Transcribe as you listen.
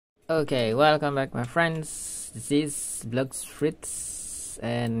Okay, welcome back my friends. This is Blox Fruits,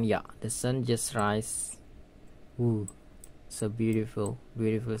 and yeah, the sun just rise. Ooh, so beautiful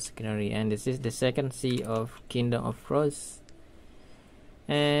scenery. And this is the second sea of Kingdom of Frost.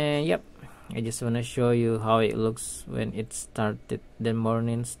 And yep, I just wanna show you how it looks when it started. The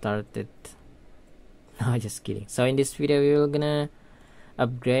morning started. No, just kidding. So in this video, we're gonna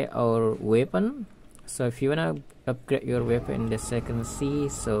upgrade our weapon. So if you wanna upgrade your weapon in the second sea,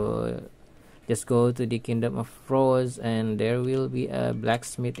 so just go to the Kingdom of Frost, and there will be a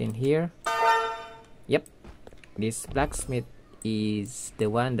blacksmith in here. Yep, this blacksmith is the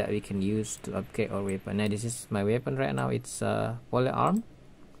one that we can use to upgrade our weapon. Now this is my weapon right now. It's a poly arm.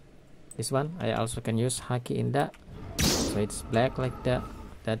 This one I also can use haki in that, so it's black like that.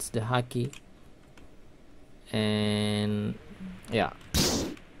 That's the haki. And yeah,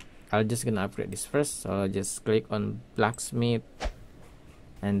 I'm just gonna upgrade this first. So I'll just click on blacksmith,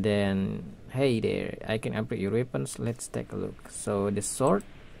 and then hey there, I can upgrade your weapons. Let's take a look. So the sword,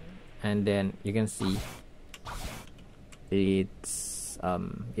 and then you can see it's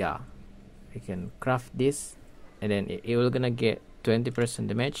yeah, we can craft this, and then it will gonna get 20%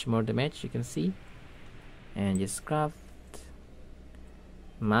 damage, more damage, you can see. And just craft,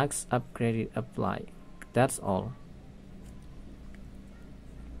 max upgraded, apply. That's all.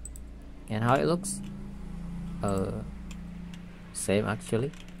 And how it looks, same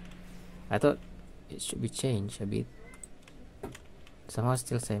actually. I thought it should be changed a bit. Somehow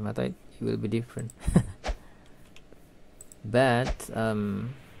still same. I thought it will be different. But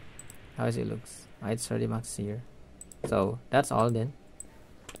how does it looks? It's already max here. So that's all then.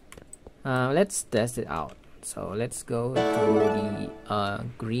 Let's test it out. So let's go to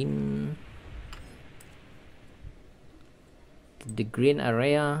the green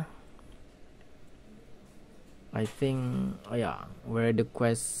area. I think, oh yeah, where the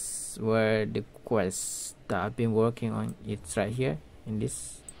quest that I've been working on, it's right here in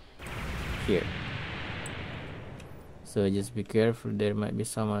this here. So just be careful, there might be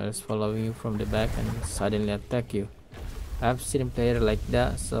someone else following you from the back and suddenly attack you. I've seen a player like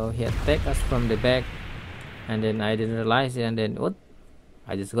that, so he attacked us from the back, and then I didn't realize it, and then what?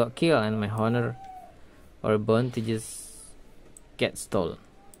 I just got killed, and my honor or bounty just get stolen.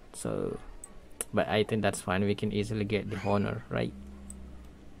 So but I think that's fine, we can easily get the honor, right?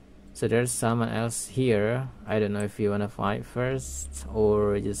 So there's someone else here. I don't know if you wanna fight first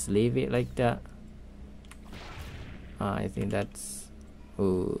or just leave it like that. I think that's,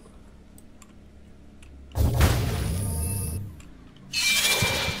 ooh.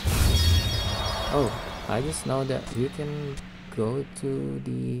 Oh, I just know that you can go to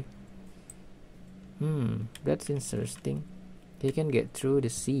the that's interesting. He can get through the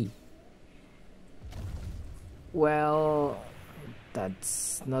sea. Well,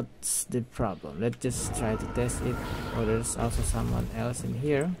 that's not the problem. Let's just try to test it. Oh, there's also someone else in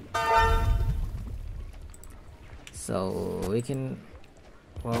here, so we can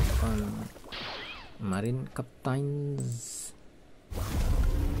work on marine captains.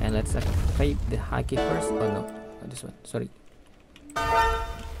 And let's activate the haki first. Oh no, not this one, sorry.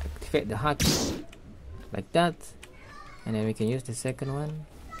 Activate the haki like that, and then we can use the second one.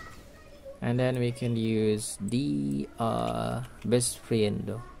 And then we can use the best friend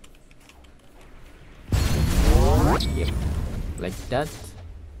though. Yep, like that.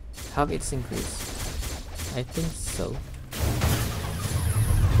 Have its increase? I think so.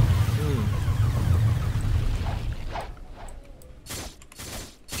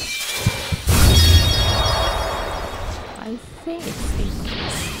 I think it's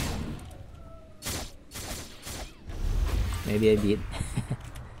increased. Maybe I did.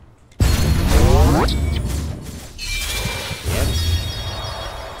 Yep.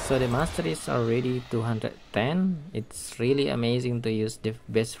 So the mastery is already 210. It's really amazing to use the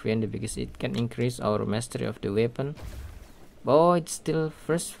best friend because it can increase our mastery of the weapon. Oh, it's still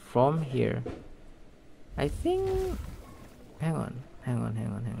first from here. I think. Hang on.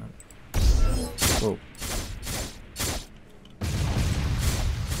 Whoa.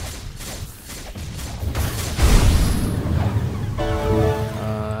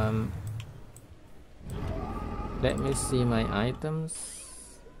 Let me see my items.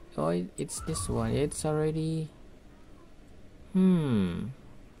 Oh, it's this one. It's already. I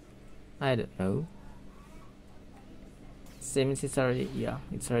don't know. Seems it's already, yeah,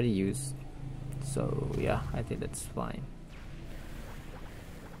 it's already used. So yeah, I think that's fine.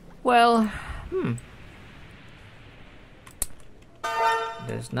 Well,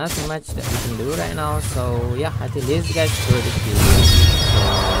 there's nothing much that we can do right now. So yeah, I think this guys for this video. So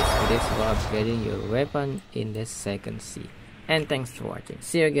this video is about upgrading your weapon in the second sea. and thanks for watching.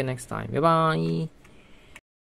 See you again next time. Bye bye.